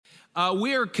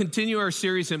We are continuing our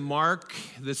series in Mark.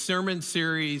 The sermon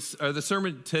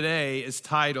today is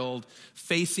titled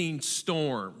Facing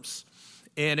Storms.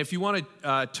 And if you want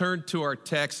to turn to our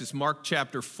text, it's Mark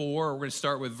chapter 4. We're going to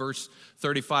start with verse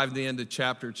 35 at the end of the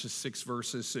chapter. It's just 6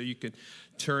 verses, so you can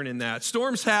turn in that.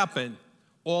 Storms happen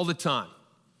all the time.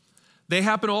 They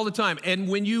happen all the time. And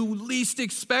when you least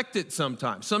expect it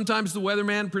sometimes. Sometimes the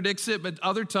weatherman predicts it, but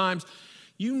other times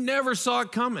you never saw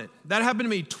it coming. That happened to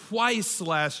me twice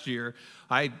last year.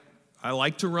 I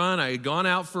like to run. I had gone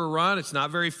out for a run. It's not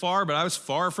very far, but I was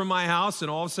far from my house, and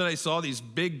all of a sudden I saw these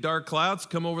big dark clouds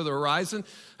come over the horizon.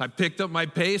 I picked up my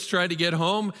pace, tried to get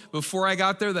home. Before I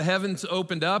got there, the heavens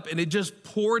opened up, and it just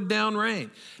poured down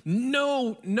rain.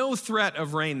 No threat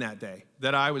of rain that day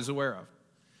that I was aware of.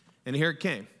 And here it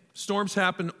came. Storms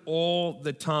happen all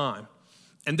the time.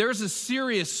 And there's a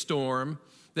serious storm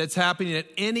that's happening at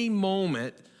any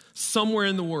moment somewhere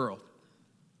in the world.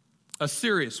 A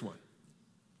serious one.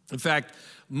 In fact,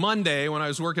 Monday, when I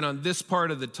was working on this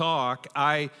part of the talk,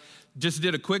 I just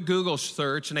did a quick Google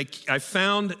search, and I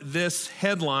found this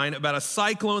headline about a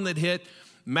cyclone that hit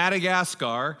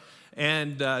Madagascar,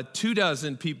 and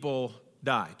 24 people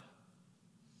died.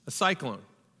 A cyclone.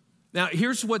 Now,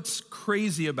 here's what's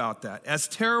crazy about that. As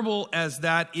terrible as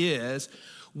that is,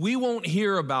 we won't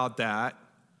hear about that.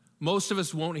 Most of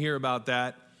us won't hear about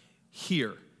that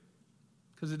here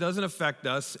because it doesn't affect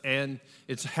us, and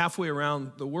it's halfway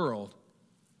around the world.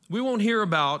 We won't hear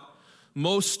about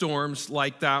most storms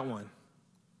like that one.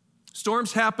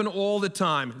 Storms happen all the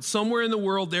time. Somewhere in the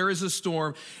world there is a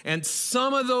storm, and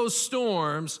some of those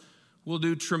storms will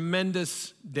do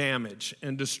tremendous damage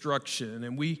and destruction,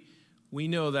 and we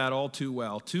know that all too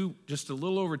well. Just a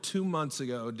little over 2 months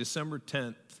ago, December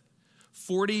 10th,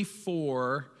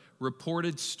 44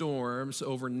 reported storms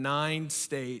over 9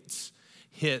 states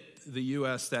hit the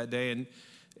U.S. that day, and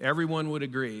everyone would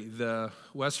agree the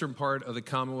western part of the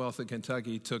Commonwealth of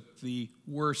Kentucky took the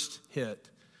worst hit.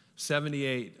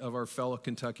 78 of our fellow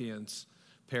Kentuckians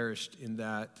perished in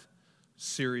that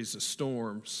series of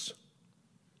storms.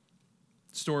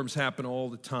 Storms happen all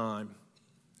the time,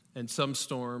 and some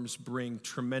storms bring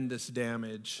tremendous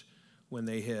damage when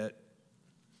they hit.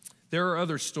 There are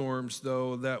other storms,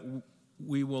 though, that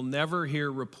we will never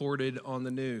hear reported on the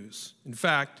news. In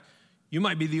fact, you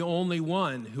might be the only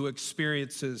one who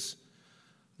experiences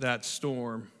that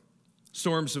storm.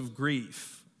 Storms of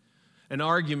grief, an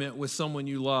argument with someone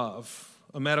you love,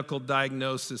 a medical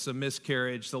diagnosis, a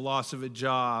miscarriage, the loss of a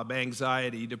job,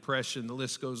 anxiety, depression, the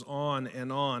list goes on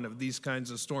and on of these kinds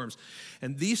of storms.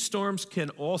 And these storms can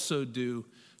also do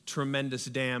tremendous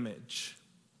damage.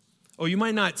 Oh, you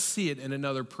might not see it in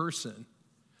another person,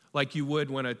 like you would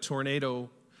when a tornado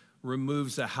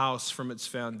removes a house from its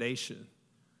foundation.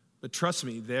 But trust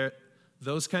me,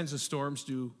 those kinds of storms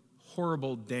do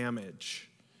horrible damage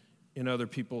in other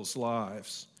people's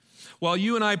lives. While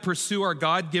you and I pursue our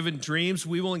God-given dreams,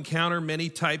 we will encounter many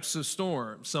types of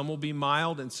storms. Some will be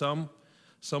mild and some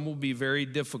will be very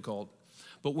difficult.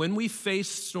 But when we face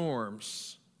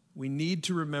storms, we need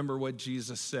to remember what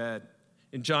Jesus said.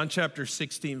 In John chapter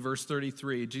 16, verse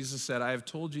 33, Jesus said, "I have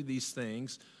told you these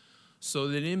things so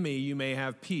that in me you may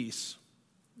have peace.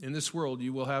 In this world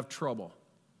you will have trouble.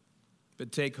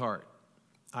 But take heart,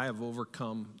 I have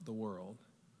overcome the world."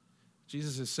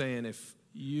 Jesus is saying, if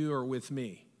you are with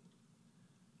me,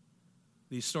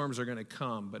 these storms are going to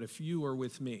come, but if you are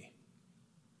with me,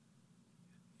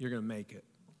 you're going to make it.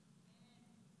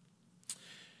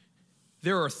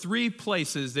 There are 3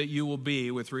 places that you will be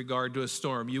with regard to a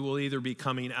storm. You will either be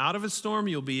coming out of a storm,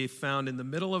 you'll be found in the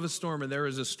middle of a storm, and there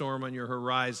is a storm on your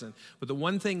horizon. But the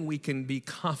one thing we can be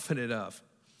confident of,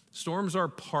 storms are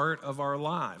part of our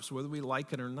lives, whether we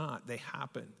like it or not. They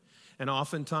happen. And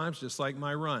oftentimes, just like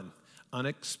my run,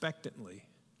 unexpectedly.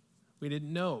 We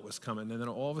didn't know it was coming, and then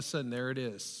all of a sudden, there it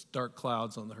is, dark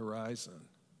clouds on the horizon.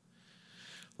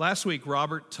 Last week,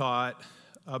 Robert taught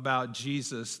about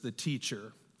Jesus, the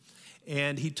teacher.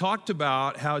 And he talked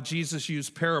about how Jesus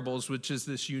used parables, which is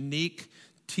this unique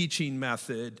teaching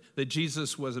method that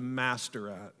Jesus was a master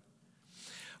at.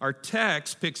 Our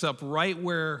text picks up right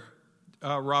where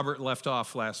Robert left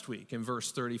off last week in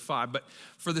verse 35. But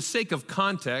for the sake of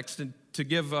context and to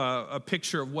give a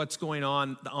picture of what's going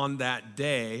on that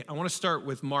day, I want to start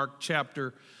with Mark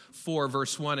chapter 4,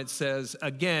 verse 1. It says,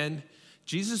 "Again,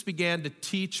 Jesus began to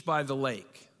teach by the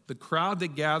lake. The crowd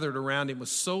that gathered around him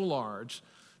was so large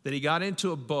that he got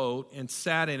into a boat and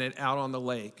sat in it out on the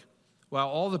lake, while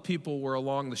all the people were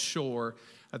along the shore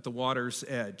at the water's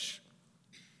edge."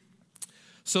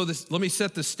 So let me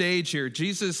set the stage here.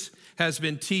 Jesus has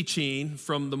been teaching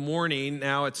from the morning,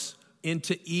 now it's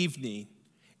into evening,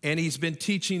 and he's been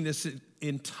teaching this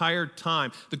entire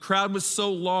time. The crowd was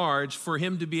so large for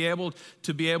him to be able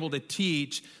to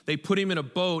teach. They put him in a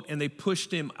boat and they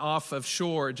pushed him off of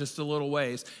shore just a little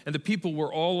ways. And the people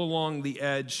were all along the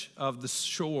edge of the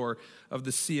shore of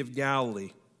the Sea of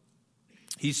Galilee.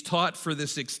 He's taught for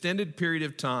this extended period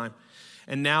of time,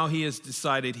 and now he has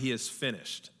decided he is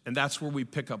finished. And that's where we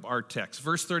pick up our text.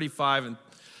 Verse 35 and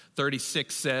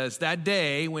 36 says, "That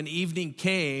day when evening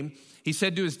came, he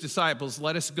said to his disciples,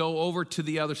 'Let us go over to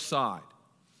the other side.'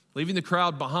 Leaving the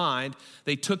crowd behind,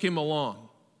 they took him along,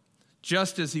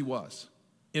 just as he was,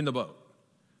 in the boat.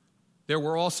 There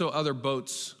were also other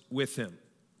boats with him."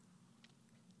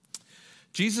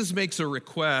 Jesus makes a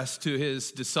request to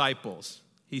his disciples.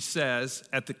 He says,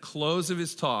 at the close of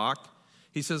his talk,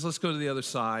 he says, "Let's go to the other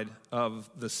side of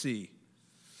the sea."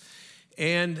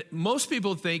 And most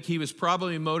people think he was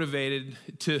probably motivated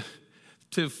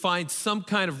to find some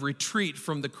kind of retreat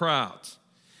from the crowds.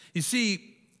 You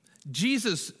see,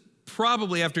 Jesus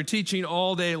probably, after teaching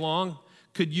all day long,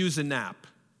 could use a nap.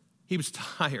 He was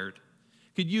tired,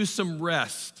 could use some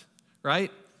rest,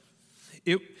 right?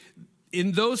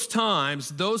 In those times,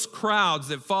 those crowds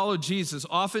that followed Jesus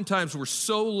oftentimes were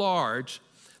so large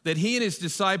that he and his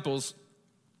disciples,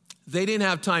 they didn't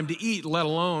have time to eat, let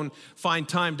alone find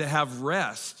time to have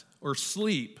rest or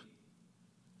sleep.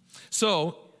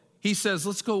 So he says,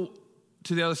 let's go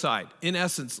to the other side. In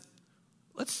essence,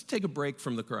 let's take a break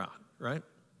from the crowd, right?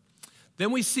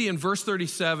 Then we see in verse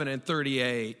 37 and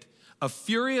 38, a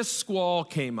furious squall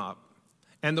came up,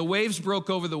 and the waves broke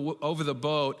over the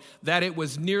boat that it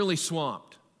was nearly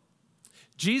swamped.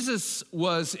 Jesus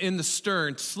was in the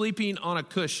stern, sleeping on a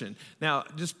cushion. Now,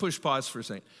 just push pause for a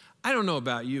second. I don't know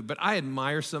about you, but I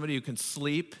admire somebody who can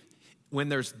sleep when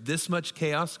there's this much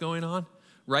chaos going on.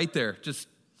 Right there, just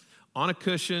on a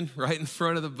cushion, right in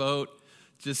front of the boat,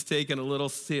 just taking a little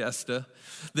siesta.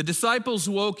 The disciples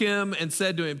woke him and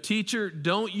said to him, "Teacher,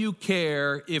 don't you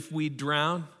care if we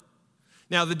drown?"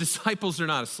 Now, the disciples are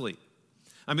not asleep.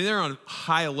 I mean, they're on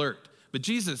high alert. But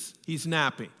Jesus, he's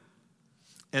napping.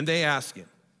 And they ask him,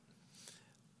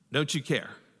 "Don't you care?"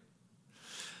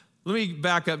 Let me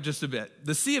back up just a bit.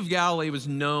 The Sea of Galilee was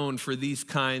known for these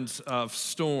kinds of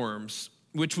storms,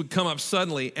 which would come up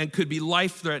suddenly and could be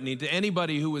life-threatening to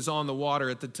anybody who was on the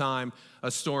water at the time a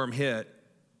storm hit.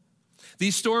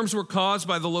 These storms were caused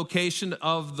by the location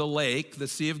of the lake, the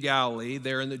Sea of Galilee,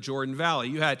 there in the Jordan Valley.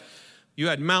 You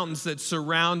had mountains that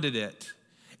surrounded it,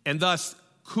 and thus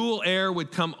cool air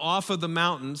would come off of the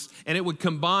mountains, and it would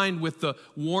combine with the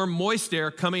warm, moist air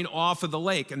coming off of the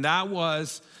lake, and that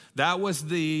was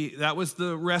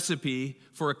the recipe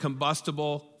for a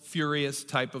combustible, furious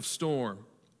type of storm.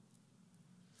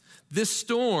 This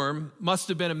storm must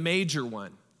have been a major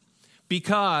one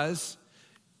because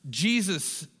Mark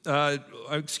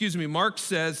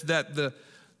says that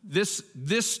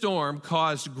this storm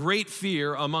caused great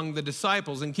fear among the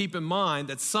disciples. And keep in mind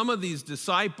that some of these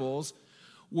disciples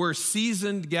were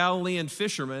seasoned Galilean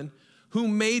fishermen who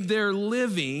made their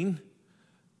living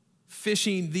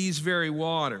fishing these very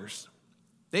waters.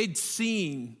 They'd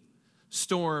seen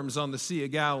storms on the Sea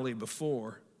of Galilee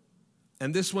before,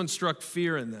 and this one struck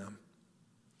fear in them.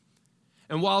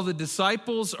 And while the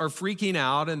disciples are freaking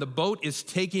out and the boat is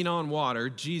taking on water,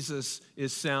 Jesus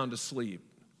is sound asleep.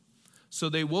 So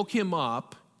they woke him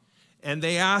up and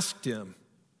they asked him,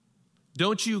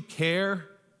 "Don't you care?"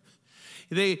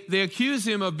 They accuse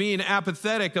him of being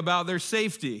apathetic about their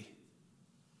safety.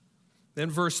 Then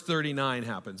verse 39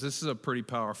 happens. This is a pretty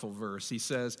powerful verse. He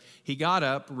says, "He got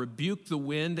up, rebuked the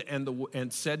wind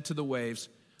and said to the waves,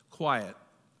 'Quiet,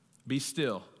 be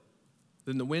still.'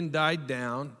 Then the wind died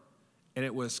down, and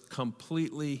it was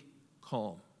completely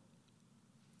calm."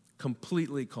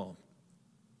 Completely calm.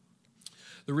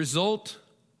 The result,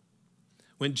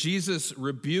 when Jesus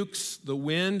rebukes the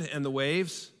wind and the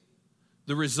waves,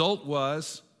 the result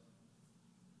was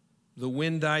the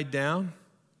wind died down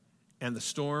and the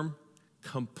storm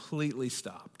completely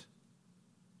stopped.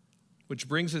 Which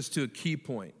brings us to a key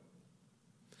point.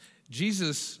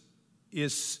 Jesus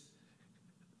is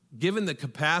given the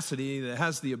capacity, that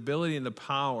has the ability and the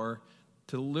power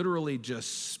to literally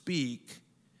just speak,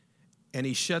 and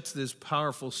he shuts this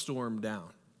powerful storm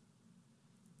down.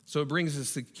 So it brings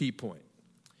us to the key point.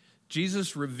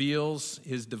 Jesus reveals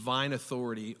his divine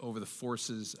authority over the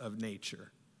forces of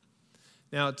nature.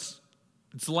 Now,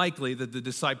 it's likely that the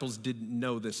disciples didn't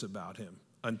know this about him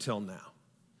until now.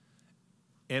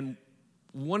 And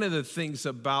one of the things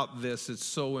about this that's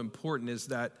so important is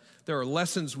that there are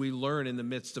lessons we learn in the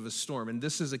midst of a storm, and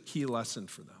this is a key lesson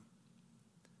for them.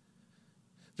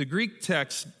 The Greek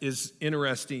text is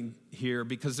interesting here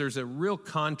because there's a real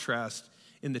contrast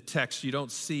in the text you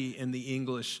don't see in the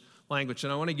English language,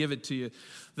 and I want to give it to you.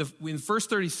 In verse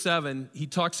 37, he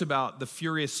talks about the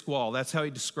furious squall. That's how he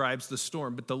describes the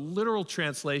storm. But the literal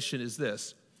translation is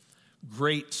this: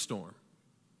 great storm.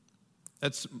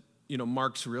 That's,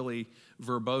 Mark's really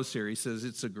verbose here. He says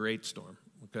it's a great storm,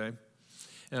 okay?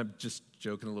 And I'm just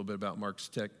joking a little bit about Mark's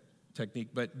technique.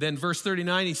 But then verse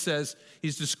 39, he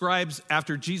describes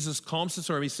after Jesus calms the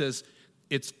storm, he says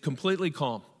it's completely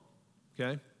calm,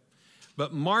 okay?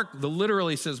 But Mark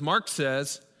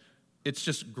says it's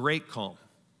just great calm,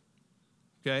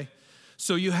 okay?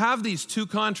 So you have these two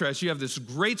contrasts. You have this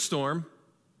great storm,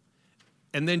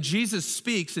 and then Jesus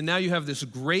speaks, and now you have this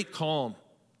great calm.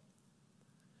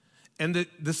 And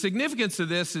the significance of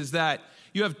this is that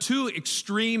you have two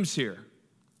extremes here,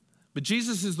 but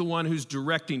Jesus is the one who's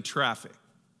directing traffic.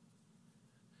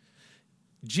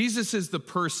 Jesus is the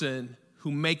person who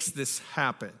makes this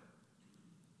happen.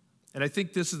 And I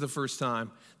think this is the first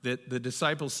time that the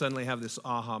disciples suddenly have this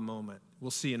aha moment.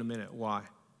 We'll see in a minute why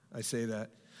I say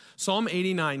that. Psalm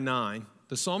 89:9,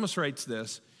 the psalmist writes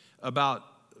this about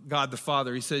God the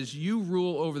Father. He says, "You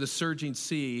rule over the surging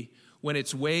sea. When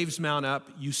its waves mount up,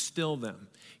 you still them."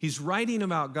 He's writing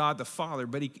about God the Father,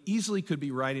 but he easily could be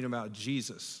writing about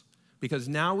Jesus, because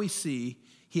now we see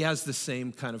he has the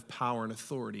same kind of power and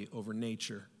authority over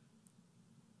nature.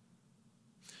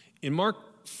 In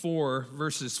Mark 4,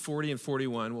 verses 40 and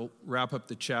 41, we'll wrap up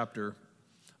the chapter.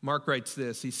 Mark writes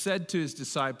this: he said to his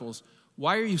disciples,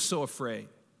 "Why are you so afraid?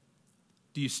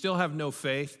 Do you still have no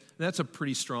faith?" And that's a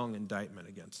pretty strong indictment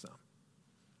against them.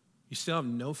 You still have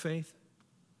no faith?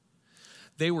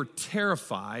 They were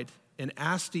terrified and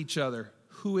asked each other,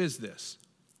 "Who is this?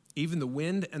 Even the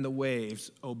wind and the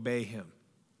waves obey him."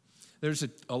 There's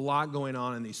a lot going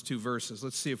on in these two verses.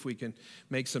 Let's see if we can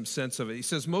make some sense of it. He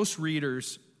says most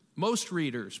readers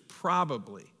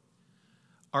probably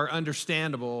are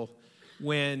understandable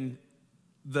when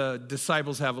the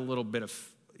disciples have a little bit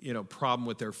of problem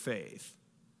with their faith.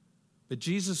 But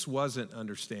Jesus wasn't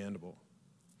understandable.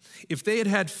 If they had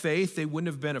had faith, they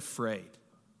wouldn't have been afraid.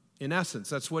 In essence,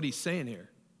 that's what he's saying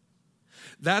here.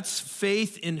 That's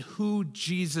faith in who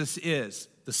Jesus is,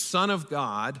 the Son of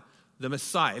God, the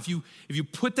Messiah. If you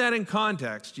put that in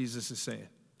context, Jesus is saying,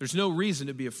 there's no reason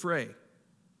to be afraid.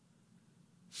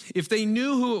 If they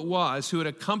knew who it was who had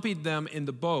accompanied them in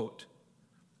the boat,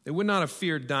 they would not have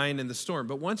feared dying in the storm.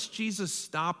 But once Jesus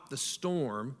stopped the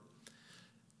storm,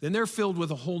 then they're filled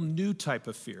with a whole new type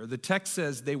of fear. The text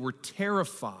says they were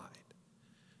terrified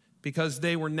because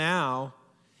they were now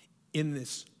in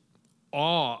this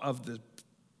awe of the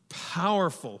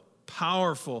powerful,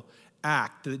 powerful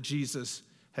act that Jesus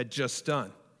had just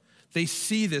done. They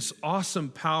see this awesome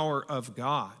power of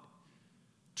God.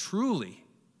 Truly.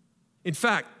 In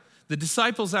fact, the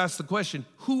disciples asked the question,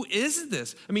 "Who is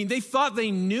this?" I mean, they thought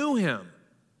they knew him.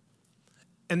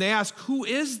 And they ask, "Who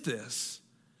is this?"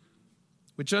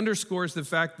 Which underscores the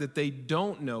fact that they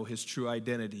don't know his true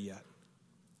identity yet.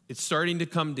 It's starting to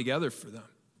come together for them.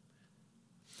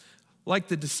 Like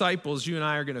the disciples, you and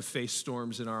I are going to face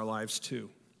storms in our lives too.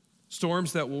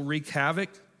 Storms that will wreak havoc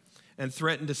and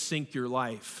threaten to sink your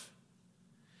life.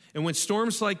 And when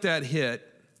storms like that hit,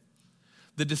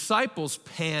 the disciples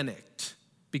panicked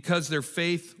because their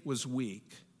faith was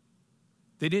weak.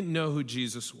 They didn't know who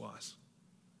Jesus was.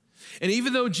 And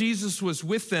even though Jesus was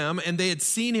with them and they had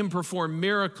seen him perform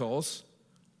miracles,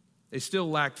 they still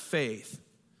lacked faith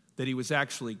that he was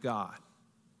actually God.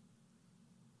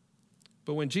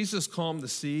 But when Jesus calmed the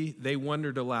sea, they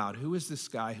wondered aloud, who is this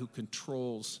guy who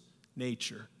controls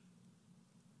nature?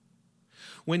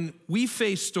 When we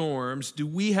face storms, do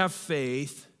we have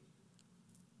faith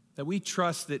that we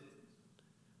trust that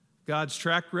God's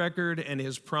track record and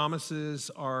his promises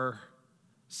are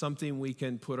something we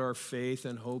can put our faith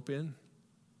and hope in?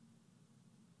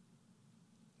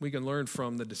 We can learn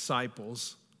from the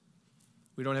disciples.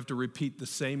 We don't have to repeat the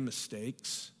same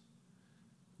mistakes.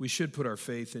 We should put our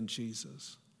faith in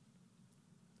Jesus.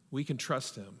 We can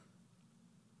trust him.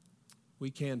 We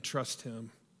can trust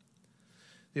him.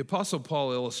 The Apostle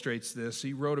Paul illustrates this.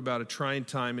 He wrote about a trying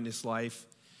time in his life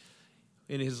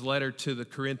in his letter to the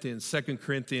Corinthians, 2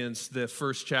 Corinthians, the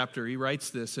first chapter. He writes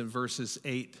this in verses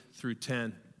 8 through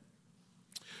 10.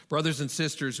 Brothers and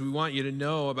sisters, we want you to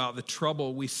know about the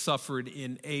trouble we suffered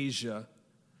in Asia.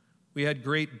 We had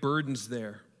great burdens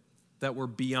there that were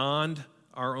beyond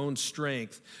our own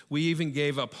strength. We even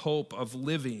gave up hope of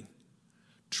living.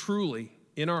 Truly,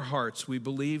 in our hearts, we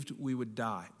believed we would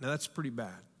die. Now, that's pretty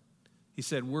bad. He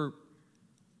said,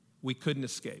 we couldn't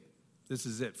escape. This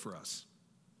is it for us.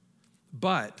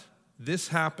 But this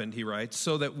happened, he writes,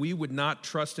 so that we would not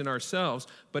trust in ourselves,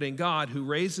 but in God who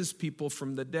raises people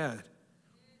from the dead.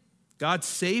 God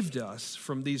saved us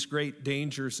from these great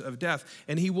dangers of death,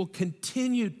 and he will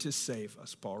continue to save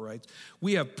us, Paul writes.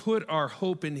 We have put our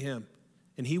hope in him,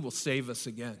 and he will save us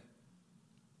again.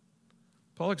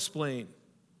 Paul explained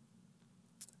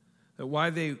that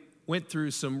why they went through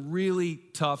some really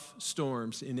tough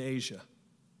storms in Asia,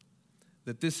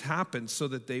 that this happened so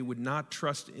that they would not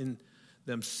trust in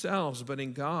themselves, but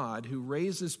in God who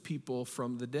raises people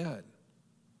from the dead.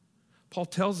 Paul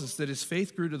tells us that his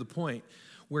faith grew to the point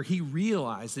where he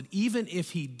realized that even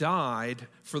if he died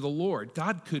for the Lord,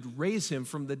 God could raise him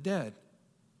from the dead.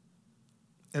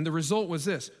 And the result was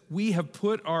this: we have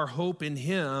put our hope in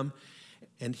him,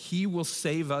 and he will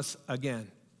save us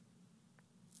again.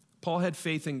 Paul had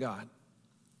faith in God,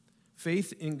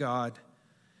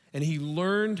 and he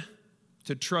learned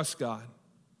to trust God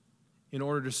in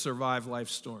order to survive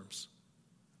life's storms.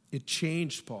 It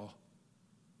changed Paul.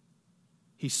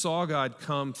 He saw God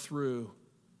come through,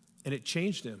 and it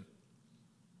changed him.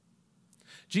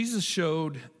 Jesus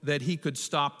showed that he could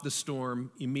stop the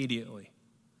storm immediately.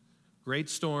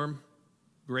 Great storm,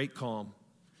 great calm.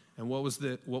 And what was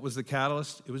the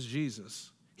catalyst? It was Jesus.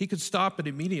 He could stop it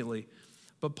immediately.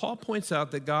 But Paul points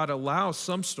out that God allows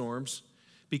some storms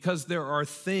because there are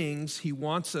things he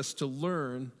wants us to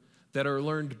learn that are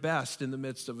learned best in the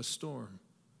midst of a storm.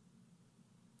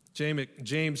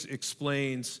 James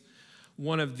explains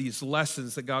one of these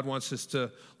lessons that God wants us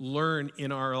to learn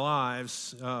in our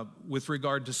lives with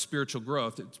regard to spiritual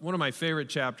growth. It's one of my favorite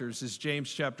chapters is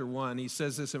James chapter 1. He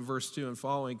says this in verse 2 and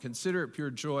following: "Consider it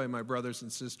pure joy, my brothers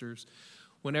and sisters,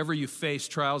 whenever you face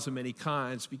trials of many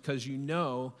kinds, because you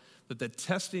know that the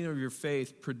testing of your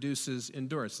faith produces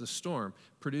endurance." The storm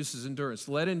produces endurance.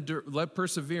 Let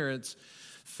perseverance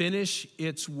finish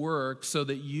its work so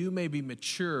that you may be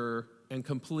mature and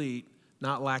complete,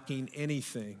 not lacking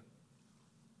anything.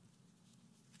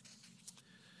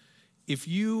 If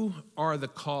you are the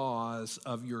cause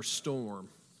of your storm,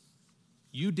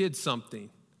 you did something,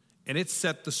 and it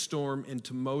set the storm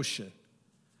into motion,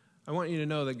 I want you to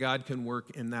know that God can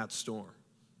work in that storm.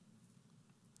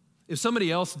 If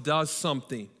somebody else does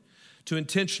something to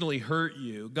intentionally hurt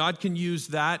you, God can use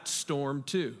that storm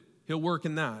too. He'll work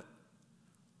in that.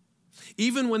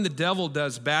 Even when the devil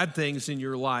does bad things in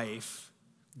your life,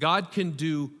 God can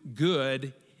do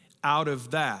good out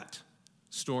of that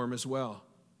storm as well.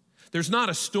 There's not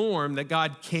a storm that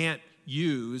God can't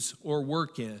use or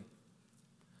work in.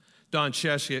 Don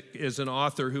Sheshik is an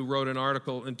author who wrote an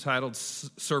article entitled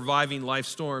Surviving Life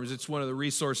Storms. It's one of the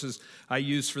resources I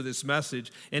use for this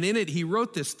message. And in it, he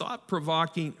wrote this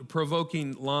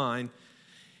thought-provoking line.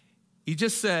 He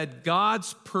just said,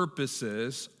 God's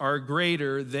purposes are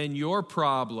greater than your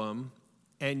problem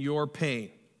and your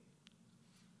pain.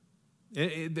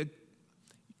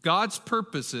 God's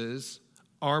purposes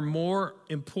are more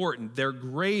important. They're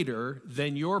greater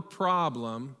than your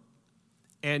problem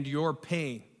and your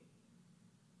pain.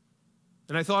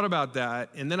 And I thought about that,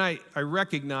 and then I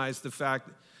recognized the fact,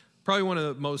 probably one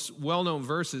of the most well-known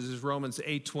verses is Romans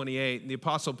 8:28. And the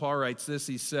Apostle Paul writes this,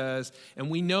 he says, "And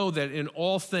we know that in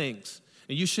all things,"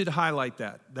 and you should highlight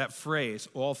that phrase,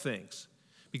 all things,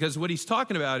 because what he's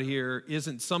talking about here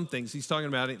isn't some things, he's talking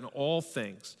about it in all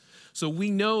things. So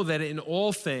we know that in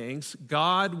all things,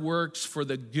 God works for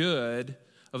the good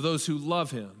of those who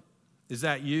love him. Is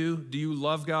that you? Do you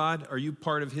love God? Are you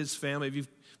part of his family? Have you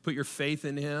put your faith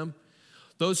in him?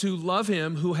 Those who love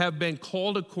him, who have been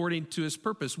called according to his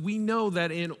purpose. We know that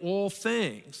in all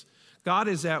things, God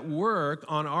is at work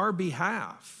on our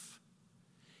behalf.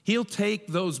 He'll take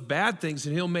those bad things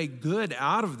and he'll make good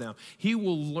out of them. We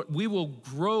will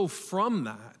grow from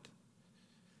that.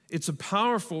 It's a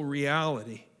powerful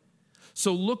reality.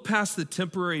 So look past the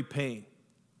temporary pain.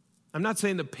 I'm not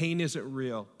saying the pain isn't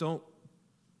real. Don't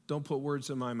put words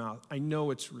in my mouth. I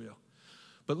know it's real.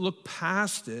 But look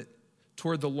past it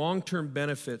toward the long-term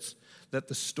benefits that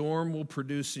the storm will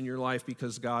produce in your life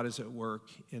because God is at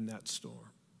work in that storm.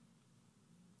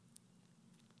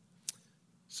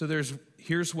 So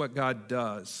here's what God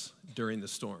does during the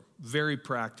storm. Very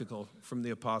practical from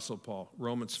the Apostle Paul,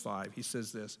 Romans 5. He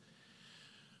says this: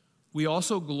 "We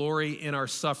also glory in our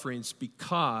sufferings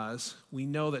because we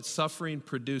know that suffering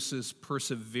produces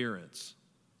perseverance.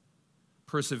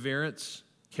 Perseverance,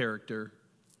 character,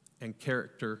 and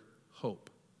character, hope.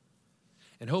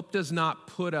 And hope does not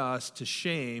put us to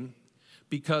shame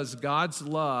because God's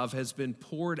love has been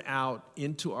poured out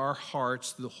into our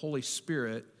hearts through the Holy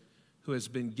Spirit who has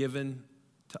been given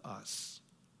to us."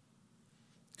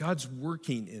 God's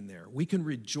working in there. We can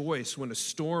rejoice when a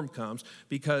storm comes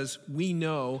because we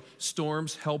know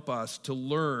storms help us to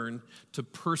learn to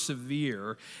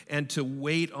persevere and to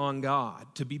wait on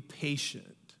God, to be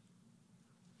patient.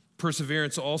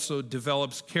 Perseverance also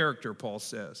develops character, Paul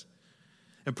says.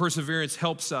 And perseverance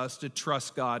helps us to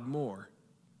trust God more.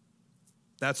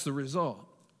 That's the result.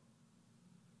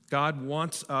 God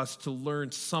wants us to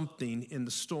learn something in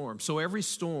the storm. So every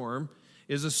storm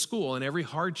is a school, and every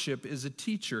hardship is a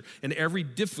teacher, and every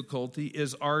difficulty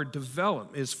is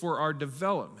for our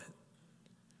development.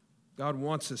 God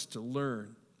wants us to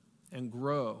learn and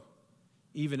grow,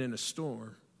 even in a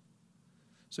storm.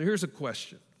 So here's a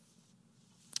question.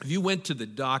 If you went to the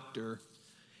doctor,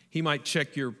 he might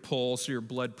check your pulse or your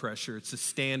blood pressure. It's a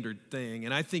standard thing.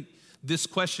 And I think this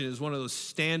question is one of those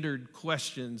standard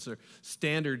questions or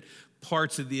standard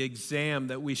parts of the exam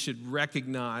that we should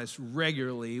recognize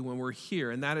regularly when we're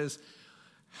here. And that is,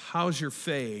 how's your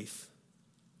faith?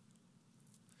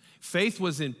 Faith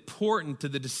was important to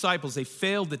the disciples. They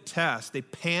failed the test. They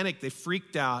panicked. They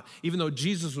freaked out. Even though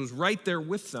Jesus was right there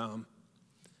with them,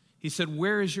 he said,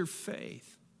 where is your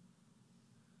faith?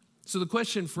 So the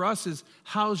question for us is,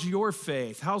 how's your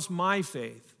faith? How's my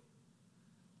faith?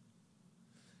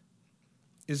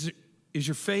 Is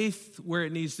your faith where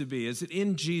it needs to be? Is it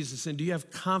in Jesus? And do you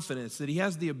have confidence that he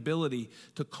has the ability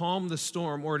to calm the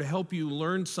storm or to help you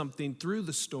learn something through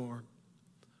the storm?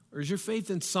 Or is your faith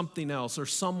in something else or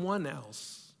someone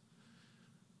else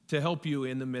to help you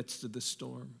in the midst of the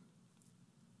storm?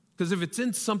 Because if it's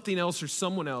in something else or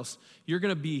someone else, you're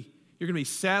going to be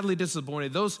sadly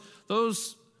disappointed.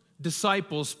 Those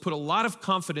disciples put a lot of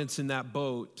confidence in that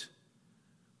boat,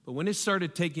 but when it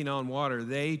started taking on water,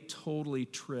 they totally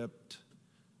tripped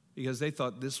because they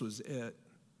thought this was it.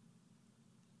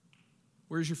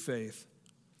 Where's your faith?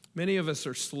 Many of us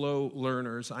are slow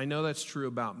learners. I know that's true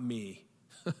about me.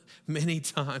 Many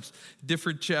times,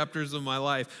 different chapters of my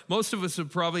life. Most of us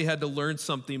have probably had to learn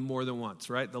something more than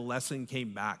once, right? The lesson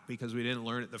came back because we didn't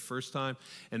learn it the first time,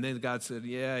 and then God said,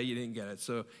 yeah, you didn't get it.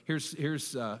 So here's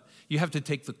you have to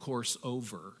take the course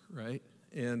over, right?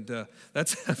 And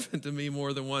that's happened to me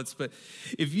more than once. But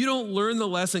if you don't learn the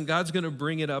lesson, God's going to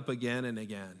bring it up again and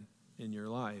again in your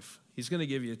life. He's going to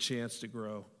give you a chance to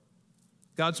grow.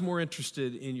 God's more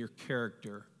interested in your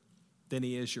character than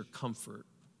he is your comfort.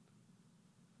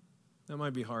 That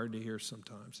might be hard to hear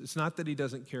sometimes. It's not that he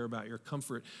doesn't care about your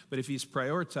comfort, but if he's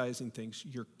prioritizing things,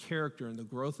 your character and the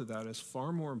growth of that is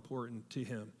far more important to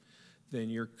him than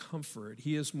your comfort.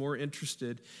 He is more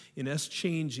interested in us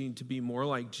changing to be more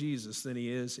like Jesus than he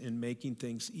is in making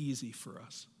things easy for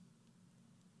us.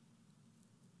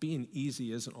 Being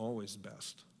easy isn't always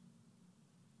best.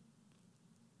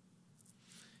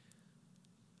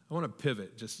 I want to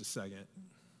pivot just a second.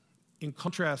 In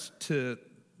contrast to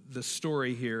the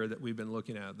story here that we've been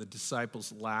looking at, the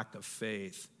disciples' lack of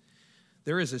faith,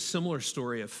 there is a similar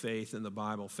story of faith in the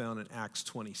Bible found in Acts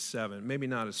 27, maybe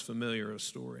not as familiar a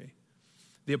story.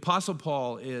 The Apostle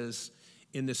Paul is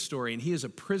in this story, and he is a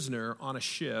prisoner on a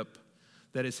ship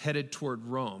that is headed toward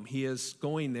Rome. He is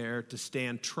going there to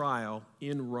stand trial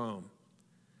in Rome.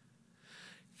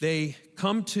 They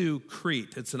come to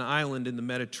Crete. It's an island in the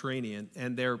Mediterranean,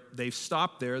 and they've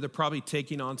stopped there. They're probably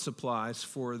taking on supplies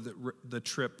for the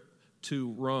trip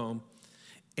to Rome.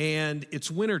 And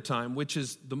it's wintertime, which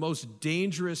is the most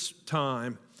dangerous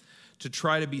time to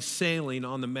try to be sailing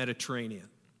on the Mediterranean.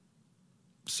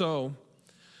 So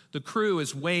the crew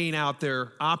is weighing out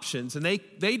their options, and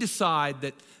they decide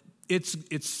that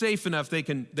it's safe enough they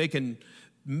can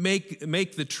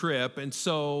make the trip. And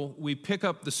so we pick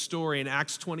up the story in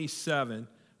Acts 27,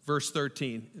 verse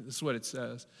 13. This is what it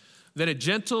says. Then a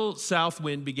gentle south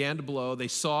wind began to blow. They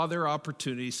saw their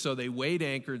opportunity, so they weighed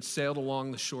anchor and sailed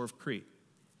along the shore of Crete.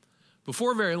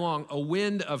 Before very long, a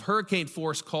wind of hurricane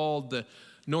force called the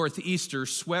northeaster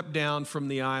swept down from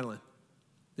the island.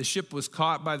 The ship was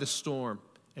caught by the storm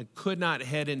and could not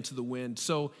head into the wind.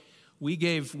 So we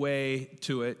gave way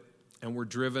to it and were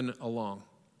driven along.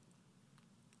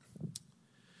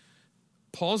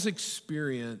 Paul's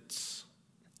experience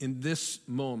in this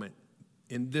moment,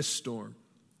 in this storm,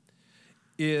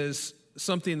 is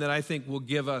something that I think will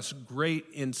give us great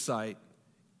insight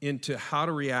into how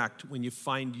to react when you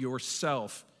find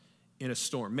yourself in a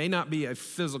storm. May not be a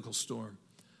physical storm,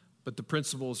 but the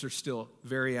principles are still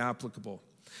very applicable.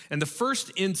 And the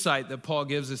first insight that Paul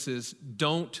gives us is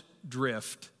don't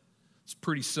drift. It's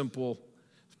pretty simple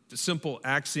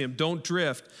axiom. Don't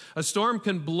drift. A storm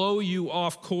can blow you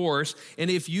off course, and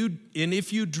if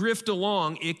you drift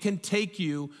along, it can take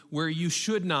you where you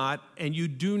should not and you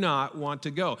do not want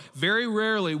to go. Very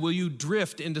rarely will you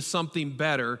drift into something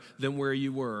better than where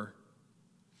you were.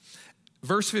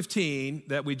 Verse 15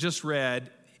 that we just read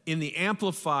in the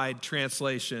Amplified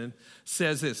translation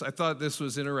says this. I thought this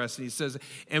was interesting. He says,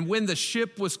 and when the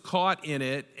ship was caught in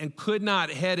it and could not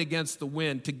head against the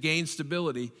wind to gain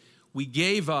stability, we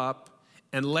gave up,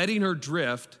 and letting her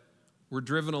drift, we're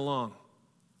driven along.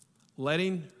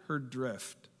 Letting her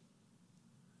drift.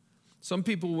 Some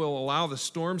people will allow the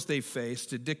storms they face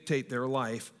to dictate their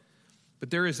life, but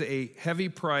there is a heavy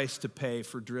price to pay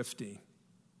for drifting.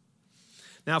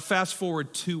 Now, fast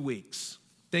forward 2 weeks.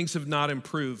 Things have not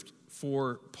improved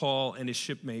for Paul and his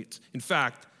shipmates. In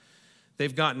fact,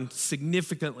 they've gotten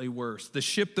significantly worse. The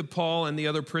ship that Paul and the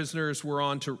other prisoners were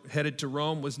on headed to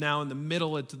Rome was now in the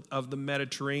middle of the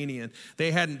Mediterranean. They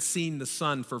hadn't seen the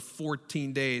sun for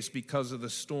 14 days because of the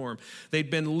storm. They'd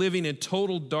been living in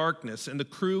total darkness, and the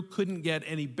crew couldn't get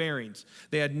any bearings.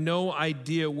 They had no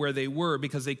idea where they were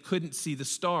because they couldn't see the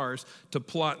stars to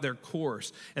plot their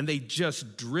course, and they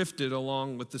just drifted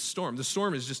along with the storm. The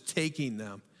storm is just taking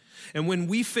them. And when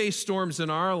we face storms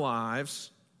in our lives,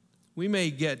 we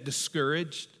may get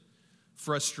discouraged,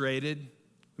 frustrated,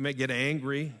 we may get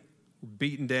angry,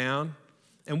 beaten down,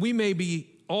 and we may be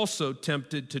also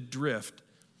tempted to drift.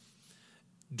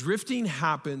 Drifting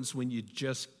happens when you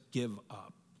just give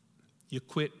up. You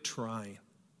quit trying.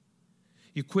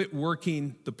 You quit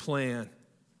working the plan.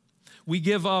 We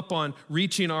give up on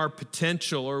reaching our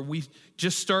potential, or we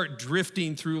just start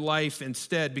drifting through life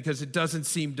instead because it doesn't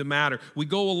seem to matter. We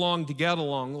go along to get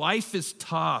along. Life is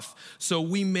tough, so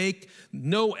we make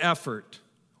no effort.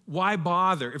 Why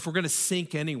bother if we're going to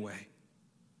sink anyway?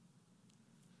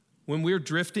 When we're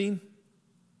drifting,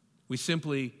 we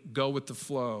simply go with the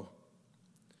flow.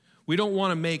 We don't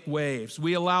want to make waves.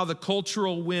 We allow the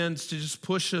cultural winds to just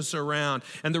push us around.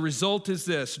 And the result is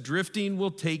this: drifting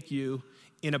will take you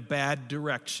in a bad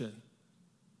direction.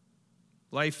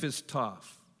 Life is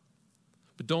tough.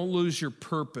 But don't lose your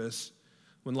purpose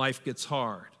when life gets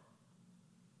hard.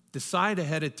 Decide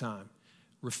ahead of time.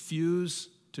 Refuse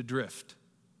to drift.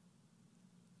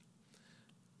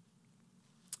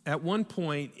 At one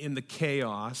point in the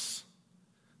chaos,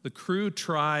 the crew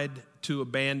tried to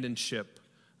abandon ship.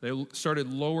 They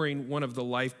started lowering one of the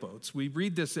lifeboats. We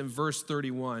read this in verse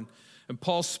 31. And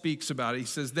Paul speaks about it. He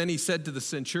says, then he said to the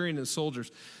centurion and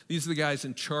soldiers, these are the guys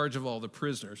in charge of all the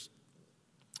prisoners,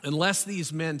 unless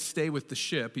these men stay with the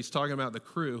ship, he's talking about the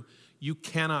crew, you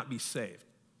cannot be saved.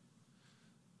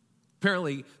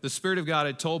 Apparently, the Spirit of God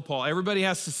had told Paul, everybody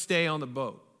has to stay on the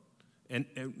boat. And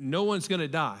no one's going to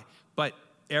die, but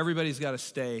everybody's got to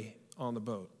stay on the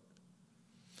boat.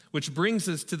 Which brings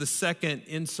us to the second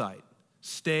insight.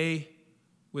 Stay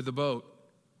with the boat.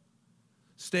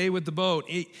 Stay with the boat.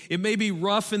 It may be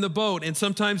rough in the boat, and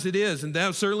sometimes it is, and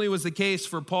that certainly was the case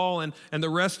for Paul and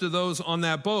the rest of those on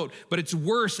that boat, but it's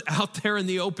worse out there in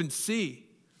the open sea.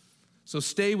 So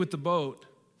stay with the boat.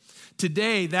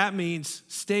 Today, that means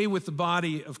stay with the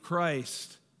body of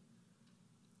Christ.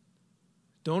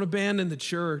 Don't abandon the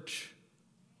church.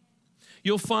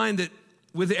 You'll find that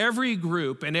with every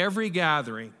group and every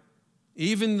gathering,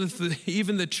 even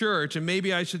the church, and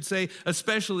maybe I should say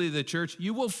especially the church,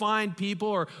 you will find people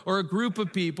or a group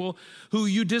of people who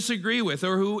you disagree with,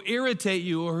 or who irritate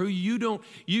you, or who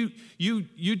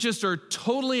you just are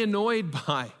totally annoyed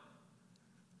by.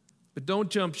 But don't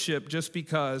jump ship just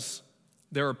because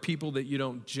there are people that you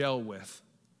don't gel with.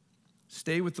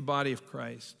 Stay with the body of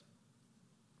Christ.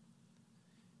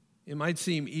 It might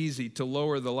seem easy to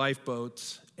lower the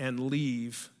lifeboats and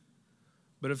leave,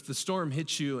 but if the storm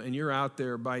hits you and you're out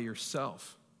there by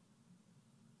yourself,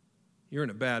 you're in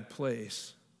a bad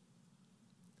place.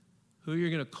 Who are you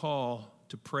going to call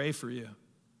to pray for you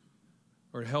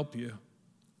or to help you?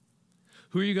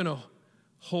 Who are you going to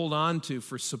hold on to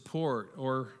for support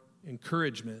or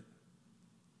encouragement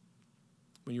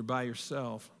when you're by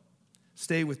yourself?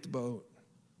 Stay with the boat.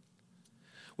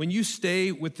 When you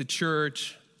stay with the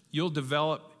church, you'll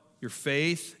develop your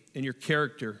faith and your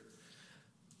character.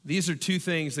 These are two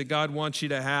things that God wants you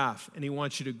to have, and he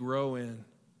wants you to grow in.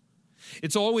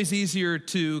 It's always easier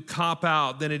to cop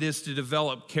out than it is to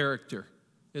develop character,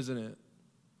 isn't it?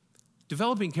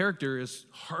 Developing character is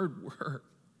hard work.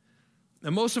 Now,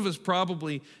 most of us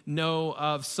probably know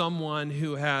of someone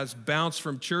who has bounced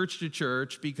from church to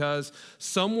church because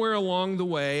somewhere along the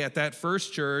way at that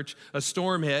first church, a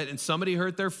storm hit and somebody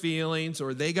hurt their feelings,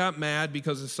 or they got mad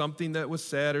because of something that was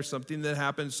said or something that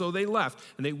happened, so they left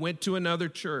and they went to another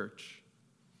church.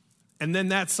 And then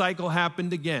that cycle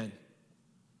happened again.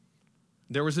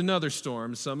 There was another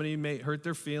storm. Somebody may hurt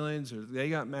their feelings or they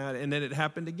got mad, and then it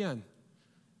happened again.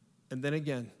 And then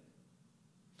again.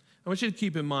 I want you to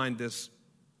keep in mind this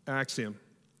axiom.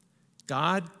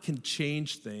 God can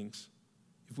change things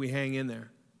if we hang in there.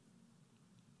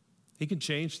 He can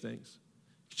change things.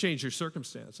 He can change your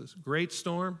circumstances. Great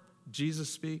storm, Jesus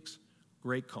speaks,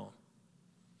 great calm.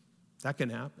 That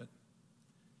can happen.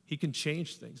 He can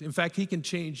change things. In fact, he can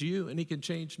change you and he can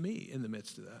change me in the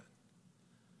midst of that.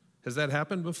 Has that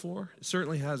happened before? It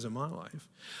certainly has in my life.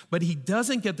 But he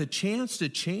doesn't get the chance to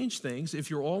change things if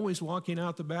you're always walking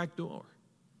out the back door.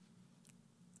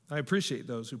 I appreciate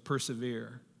those who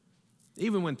persevere,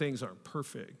 even when things aren't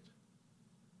perfect.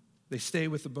 They stay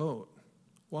with the boat.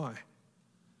 Why?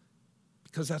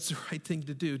 Because that's the right thing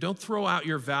to do. Don't throw out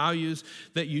your values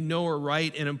that you know are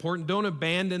right and important. Don't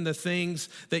abandon the things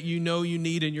that you know you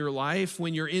need in your life.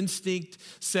 When your instinct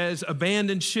says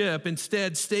abandon ship,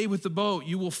 instead stay with the boat.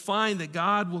 You will find that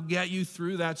God will get you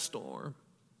through that storm.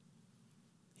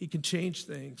 He can change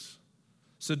things.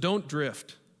 So don't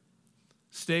drift.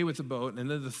 Stay with the boat. And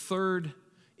then the third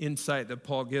insight that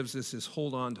Paul gives us is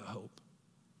hold on to hope.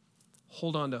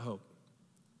 Hold on to hope.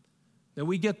 Now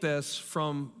we get this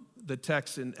from the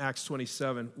text in Acts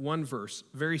 27, one verse,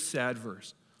 very sad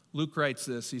verse. Luke writes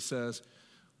this, he says,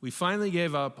 we finally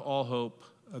gave up all hope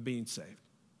of being saved.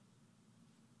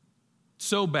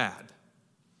 So bad.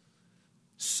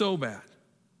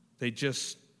 They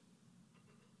just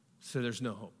said there's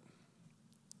no hope.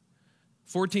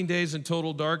 14 days in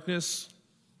total darkness.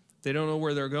 They don't know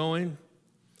where they're going.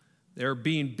 They're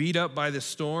being beat up by the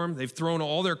storm. They've thrown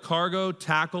all their cargo,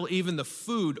 tackle, even the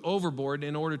food overboard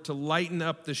in order to lighten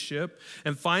up the ship.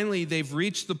 And finally, they've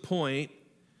reached the point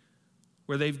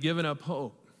where they've given up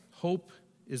hope. Hope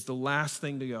is the last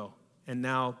thing to go. And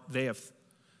now they have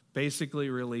basically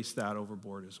released that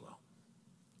overboard as well.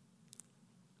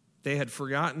 They had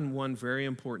forgotten one very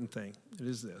important thing. It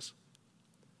is this.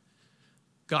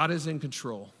 God is in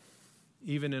control,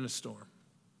 even in a storm.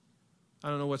 I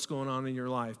don't know what's going on in your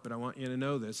life, but I want you to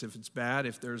know this. If it's bad,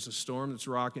 if there's a storm that's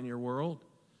rocking your world,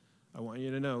 I want you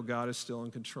to know God is still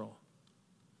in control.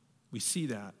 We see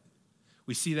that.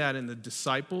 We see that in the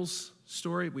disciples'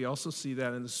 story. We also see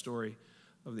that in the story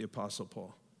of the Apostle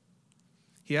Paul.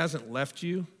 He hasn't left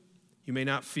you. You may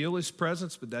not feel his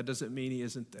presence, but that doesn't mean he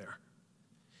isn't there.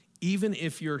 Even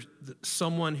if you're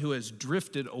someone who has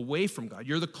drifted away from God,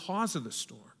 you're the cause of the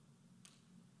storm.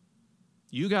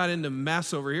 You got into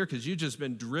mess over here because you've just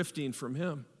been drifting from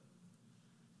him.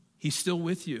 He's still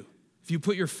with you. If you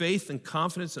put your faith and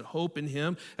confidence and hope in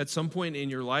him, at some point in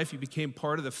your life, you became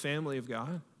part of the family of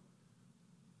God.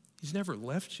 He's never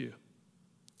left you.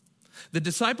 The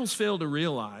disciples failed to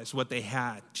realize what they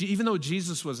had. Even though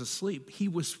Jesus was asleep, he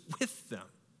was with them.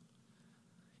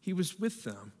 He was with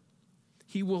them.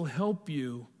 He will help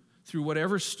you through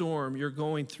whatever storm you're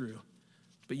going through,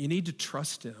 but you need to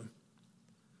trust him.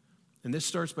 And this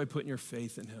starts by putting your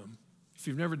faith in him. If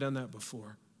you've never done that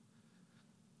before,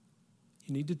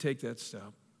 you need to take that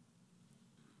step.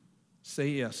 Say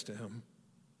yes to him.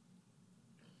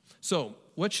 So,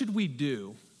 what should we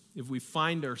do if we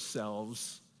find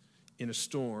ourselves in a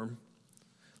storm?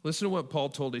 Listen to what Paul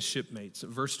told his shipmates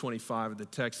in verse 25 of the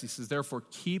text. He says, therefore,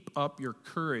 keep up your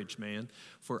courage, man,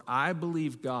 for I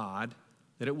believe God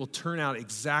that it will turn out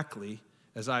exactly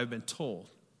as I have been told.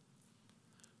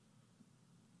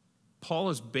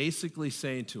 Paul is basically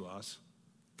saying to us,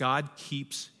 God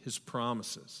keeps his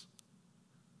promises.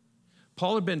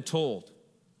 Paul had been told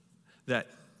that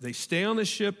they stay on the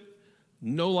ship,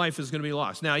 no life is going to be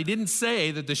lost. Now, he didn't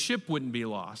say that the ship wouldn't be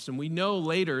lost, and we know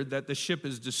later that the ship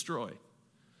is destroyed.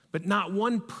 But not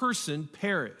one person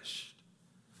perished.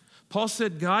 Paul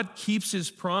said God keeps his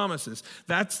promises.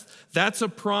 That's a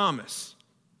promise.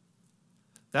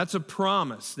 That's a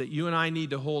promise that you and I need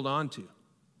to hold on to.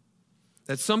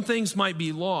 That some things might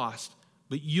be lost,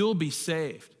 but you'll be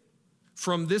saved.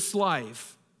 From this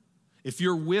life, if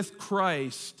you're with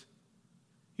Christ,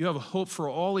 you have a hope for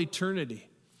all eternity.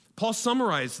 Paul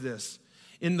summarized this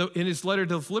in his letter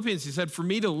to the Philippians. He said, for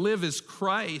me to live is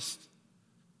Christ,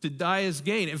 to die is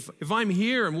gain. If I'm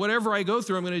here and whatever I go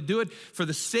through, I'm going to do it for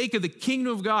the sake of the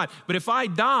kingdom of God. But if I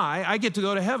die, I get to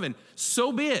go to heaven.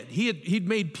 So be it. He'd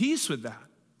made peace with that.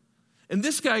 And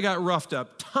this guy got roughed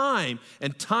up time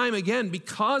and time again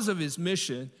because of his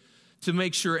mission to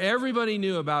make sure everybody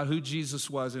knew about who Jesus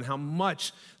was and how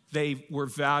much they were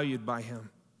valued by him.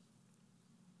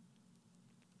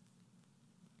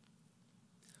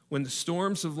 When the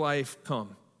storms of life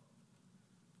come,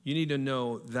 you need to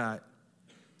know that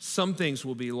some things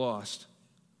will be lost,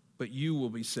 but you will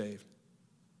be saved.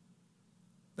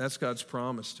 That's God's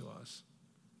promise to us.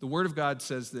 The Word of God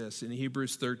says this in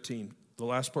Hebrews 13. The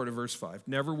last part of verse 5,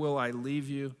 never will I leave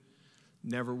you,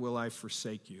 never will I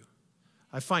forsake you.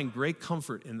 I find great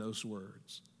comfort in those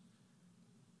words.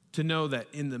 To know that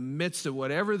in the midst of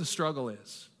whatever the struggle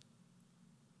is,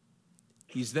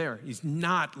 he's there. He's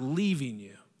not leaving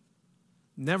you.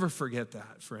 Never forget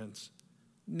that, friends.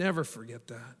 Never forget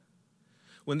that.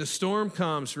 When the storm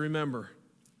comes, remember,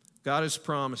 God has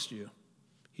promised you.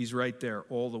 He's right there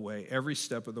all the way, every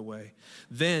step of the way.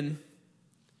 Then,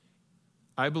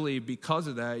 I believe because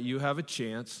of that, you have a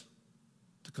chance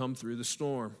to come through the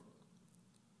storm.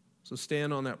 So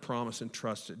stand on that promise and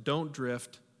trust it. Don't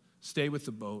drift. Stay with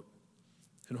the boat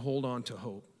and hold on to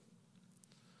hope.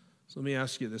 So let me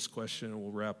ask you this question and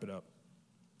we'll wrap it up.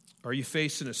 Are you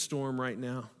facing a storm right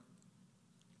now?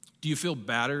 Do you feel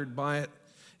battered by it?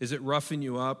 Is it roughing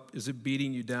you up? Is it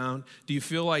beating you down? Do you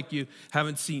feel like you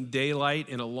haven't seen daylight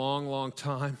in a long, long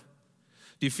time?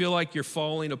 Do you feel like you're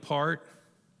falling apart?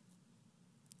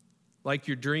 Like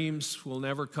your dreams will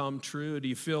never come true? Do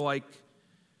you feel like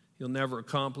you'll never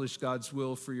accomplish God's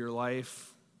will for your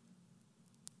life?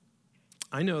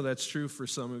 I know that's true for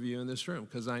some of you in this room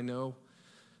because I know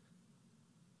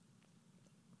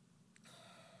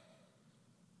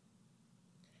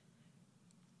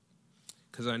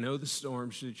the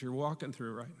storms that you're walking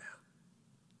through right now.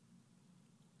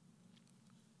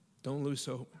 Don't lose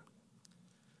hope.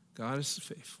 God is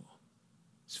faithful.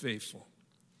 He's faithful.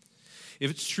 If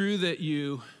it's true that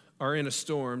you are in a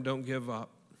storm, don't give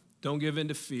up. Don't give in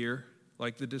to fear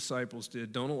like the disciples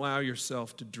did. Don't allow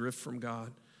yourself to drift from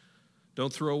God.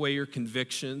 Don't throw away your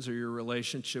convictions or your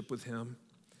relationship with Him.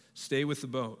 Stay with the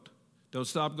boat. Don't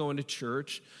stop going to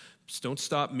church. Just don't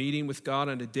stop meeting with God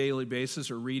on a daily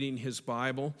basis or reading His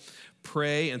Bible.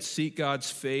 Pray and seek God's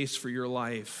face for your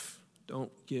life.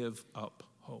 Don't give up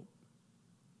hope.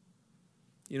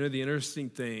 You know, the interesting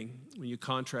thing, when you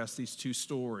contrast these two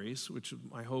stories, which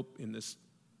I hope in this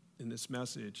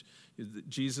message, is that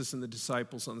Jesus and the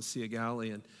disciples on the Sea of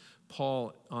Galilee and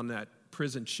Paul on that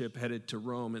prison ship headed to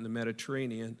Rome in the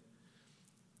Mediterranean,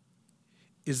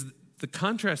 is the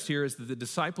contrast here is that the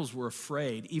disciples were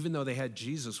afraid, even though they had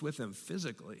Jesus with them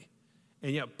physically.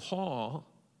 And yet Paul,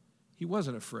 he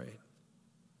wasn't afraid.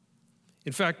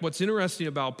 In fact, what's interesting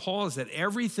about Paul is that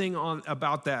everything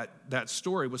about that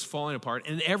story was falling apart,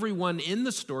 and everyone in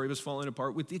the story was falling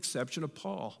apart with the exception of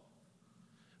Paul.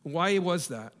 Why was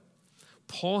that?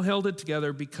 Paul held it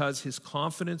together because his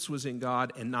confidence was in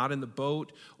God and not in the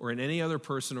boat or in any other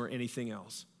person or anything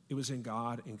else. It was in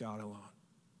God and God alone.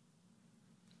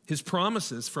 His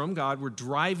promises from God were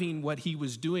driving what he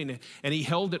was doing, and he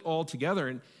held it all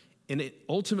together. And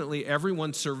ultimately,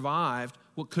 everyone survived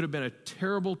what could have been a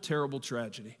terrible, terrible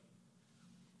tragedy.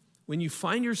 When you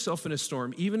find yourself in a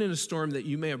storm, even in a storm that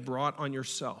you may have brought on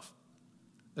yourself,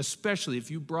 especially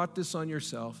if you brought this on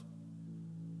yourself,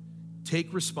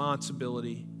 take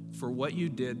responsibility for what you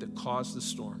did that caused the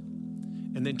storm,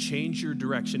 and then change your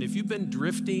direction. If you've been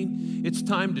drifting, it's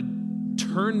time to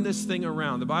turn this thing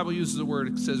around. The Bible uses the word,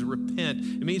 it says repent.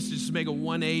 It means to just make a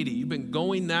 180. You've been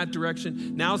going that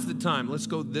direction. Now's the time. Let's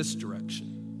go this direction.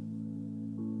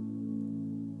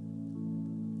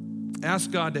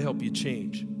 Ask God to help you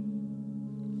change.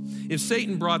 If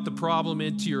Satan brought the problem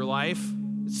into your life,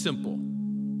 it's simple.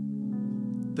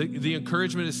 The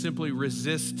encouragement is simply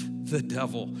resist the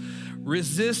devil.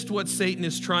 Resist what Satan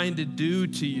is trying to do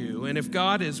to you. And if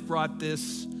God has brought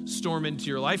this storm into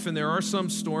your life, and there are some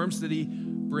storms that he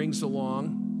brings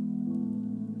along,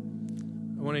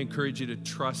 I want to encourage you to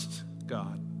trust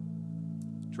God.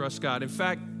 Trust God. In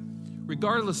fact,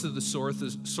 regardless of the source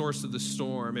of the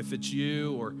storm, if it's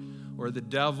you or the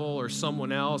devil or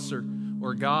someone else or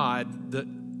God,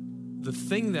 the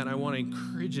thing that I want to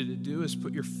encourage you to do is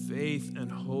put your faith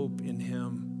and hope in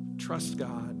Him. Trust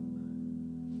God.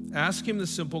 Ask Him the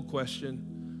simple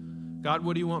question, God,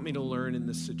 what do you want me to learn in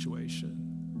this situation?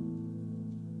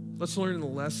 Let's learn the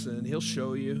lesson. He'll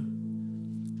show you.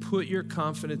 Put your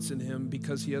confidence in Him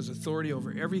because He has authority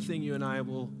over everything you and I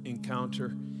will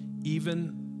encounter,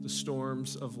 even the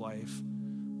storms of life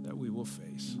that we will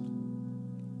face.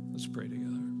 Let's pray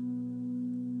together.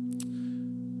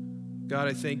 God,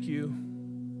 I thank you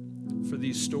for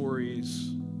these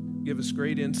stories. Give us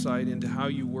great insight into how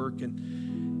you work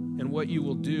and what you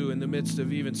will do in the midst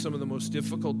of even some of the most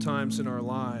difficult times in our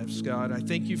lives. God, I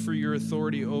thank you for your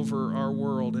authority over our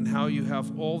world and how you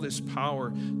have all this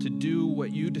power to do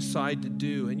what you decide to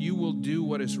do, and you will do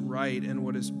what is right and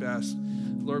what is best.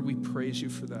 Lord, we praise you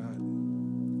for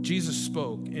that. Jesus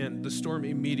spoke, and the storm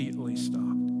immediately stopped.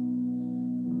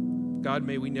 God,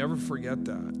 may we never forget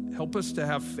that. Help us to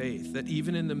have faith that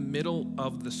even in the middle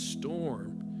of the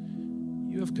storm,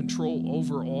 you have control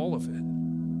over all of it.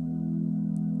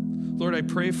 Lord, I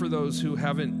pray for those who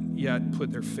haven't yet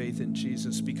put their faith in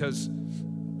Jesus, because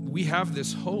we have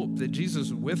this hope that Jesus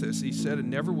is with us. He said,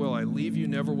 never will I leave you,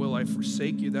 never will I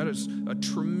forsake you. That is a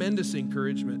tremendous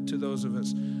encouragement to those of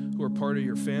us who are part of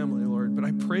your family, Lord. But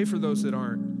I pray for those that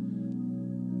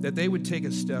aren't, that they would take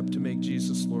a step to make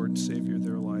Jesus Lord and Savior of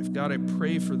their life. life. God, I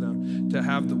pray for them to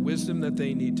have the wisdom that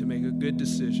they need to make a good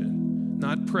decision,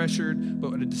 not pressured,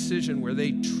 but a decision where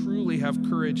they truly have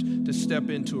courage to step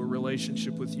into a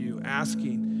relationship with you,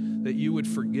 asking that you would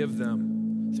forgive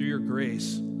them through your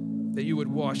grace, that you would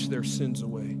wash their sins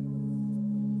away.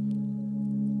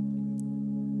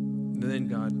 And then,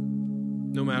 God,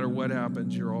 no matter what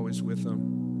happens, you're always with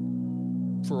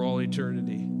them for all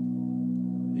eternity.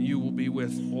 And you will be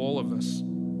with all of us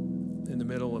in the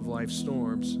middle of life's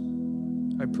storms.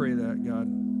 I pray that, God,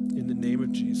 in the name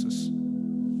of Jesus.